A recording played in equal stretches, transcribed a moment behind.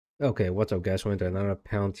Okay, what's up guys? Welcome to another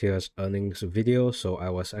Palantir's earnings video. So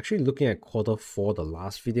I was actually looking at quarter 4, the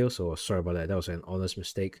last video, so sorry about that. That was an honest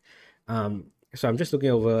mistake. So I'm just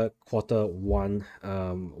looking over quarter 1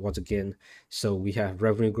 once again. So we have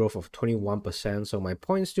revenue growth of 21%. So my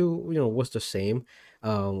point still, was the same.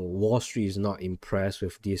 Wall Street is not impressed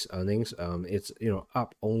with these earnings. It's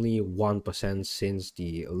up only 1% since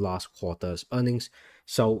the last quarter's earnings.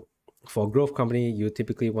 So for a growth company, you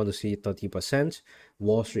typically want to see 30%.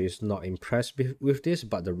 Wall Street is not impressed with this,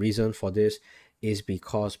 but the reason for this is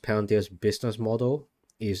because Palantir's business model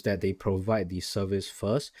is that they provide the service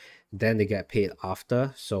first, then they get paid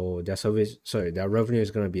after. So their revenue is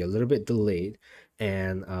going to be a little bit delayed.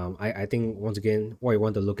 And I think once again, what you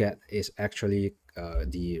want to look at is actually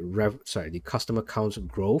the customer count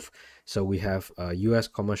growth. So we have US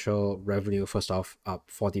commercial revenue first off up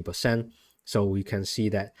 40%. So we can see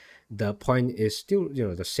that the point is still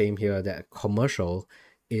the same here, that commercial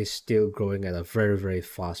is still growing at a very, very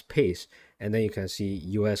fast pace. And then you can see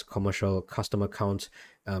US commercial customer count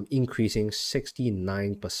increasing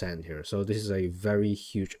 69% here. So this is a very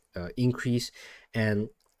huge increase, and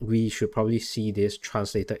we should probably see this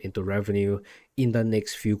translated into revenue in the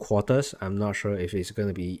next few quarters. I'm not sure if it's going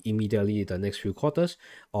to be immediately the next few quarters,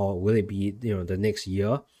 or will it be the next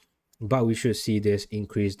year, but we should see this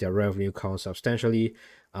increase their revenue count substantially.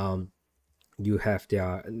 You have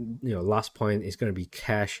their last point is going to be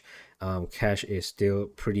cash. Cash is still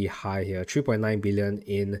pretty high here, 3.9 billion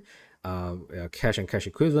in cash and cash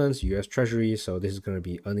equivalents, US Treasury. So this is going to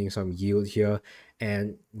be earning some yield here.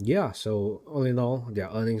 And yeah, so all in all, their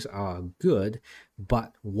earnings are good,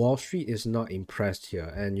 but Wall Street is not impressed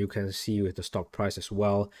here. And you can see with the stock price as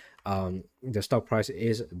well, the stock price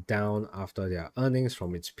is down after their earnings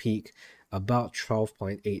from its peak, about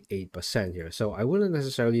 12.88% here. So I wouldn't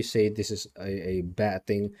necessarily say this is a bad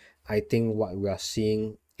thing. I think what we are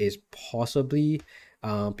seeing is possibly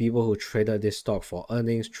people who traded this stock for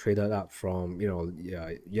earnings traded up from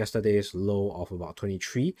yesterday's low of about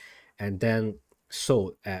 23 and then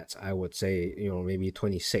sold at, I would say, maybe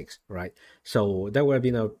 26, right? So that would have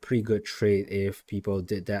been a pretty good trade if people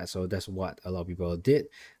did that. So that's what a lot of people did.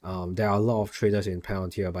 There are a lot of traders in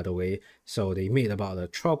Palantir, by the way. So they made about a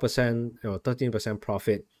 12%, 13%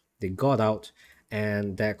 profit. They got out,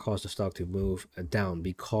 and that caused the stock to move down,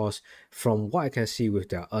 because from what I can see with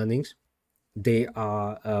their earnings, they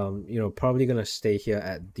are probably gonna stay here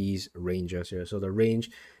at these ranges here. So the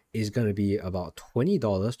range is going to be about $20.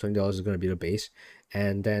 $20 is going to be the base,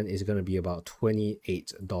 and then it's going to be about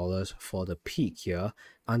 $28 for the peak here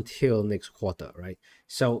until next quarter, right?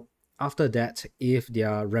 So after that, if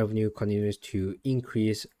their revenue continues to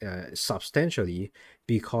increase substantially,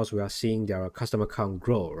 because we are seeing their customer count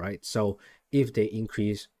grow, right? So if they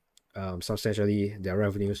increase substantially their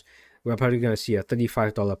revenues, we're probably going to see a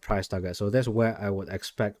 $35 price target. So that's where I would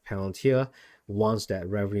expect Palantir once that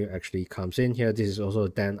revenue actually comes in here. This is also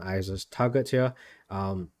Dan Iser's target here.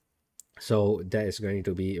 So that is going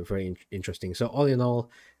to be very interesting. So all in all,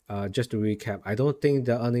 just to recap, I don't think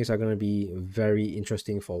the earnings are going to be very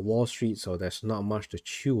interesting for Wall Street, so there's not much to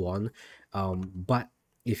chew on. But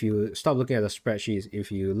if you stop looking at the spreadsheets,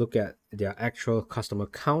 if you look at their actual customer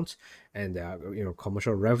count and their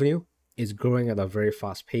commercial revenue, it's growing at a very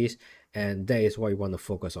fast pace, and that is what you want to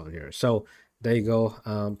focus on here. So there you go.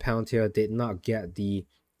 Palantir did not get the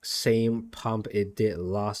same pump it did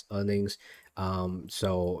last earnings.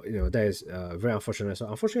 So that is very unfortunate. So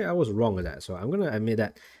unfortunately, I was wrong with that. So I'm gonna admit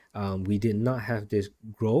that we did not have this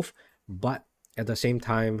growth, but at the same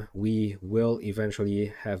time, we will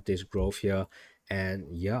eventually have this growth here. And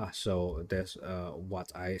yeah, so that's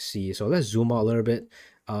what I see. So let's zoom out a little bit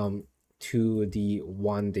to the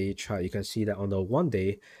 1-day chart. You can see that on the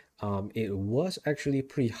 1-day, it was actually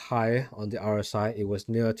pretty high on the RSI. It was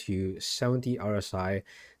near to 70 RSI.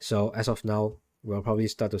 So as of now, we'll probably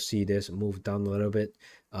start to see this move down a little bit.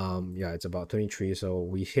 Yeah, it's about 23. So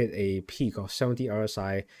we hit a peak of 70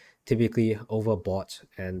 RSI, typically overbought.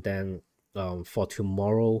 And then for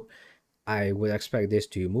tomorrow, I would expect this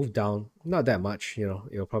to move down, not that much.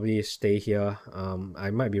 It'll probably stay here.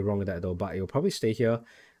 I might be wrong with that though, but it'll probably stay here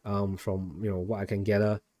from what I can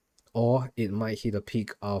gather, or it might hit a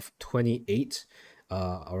peak of 28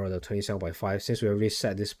 or rather 27.5. Since we already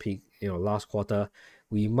set this peak last quarter,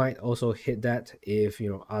 we might also hit that if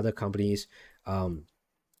other companies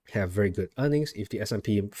have very good earnings. If the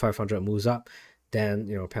S&P 500 moves up, then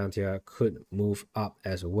Palantir could move up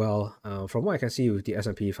as well. From what I can see with the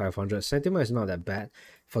S&P 500, sentiment is not that bad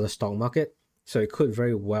for the stock market, so it could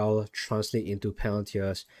very well translate into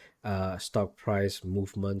Palantir's stock price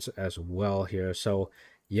movements as well here. So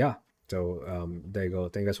yeah, so there you go.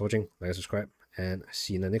 Thank you guys for watching. Like and subscribe. and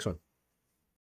see you in the next one.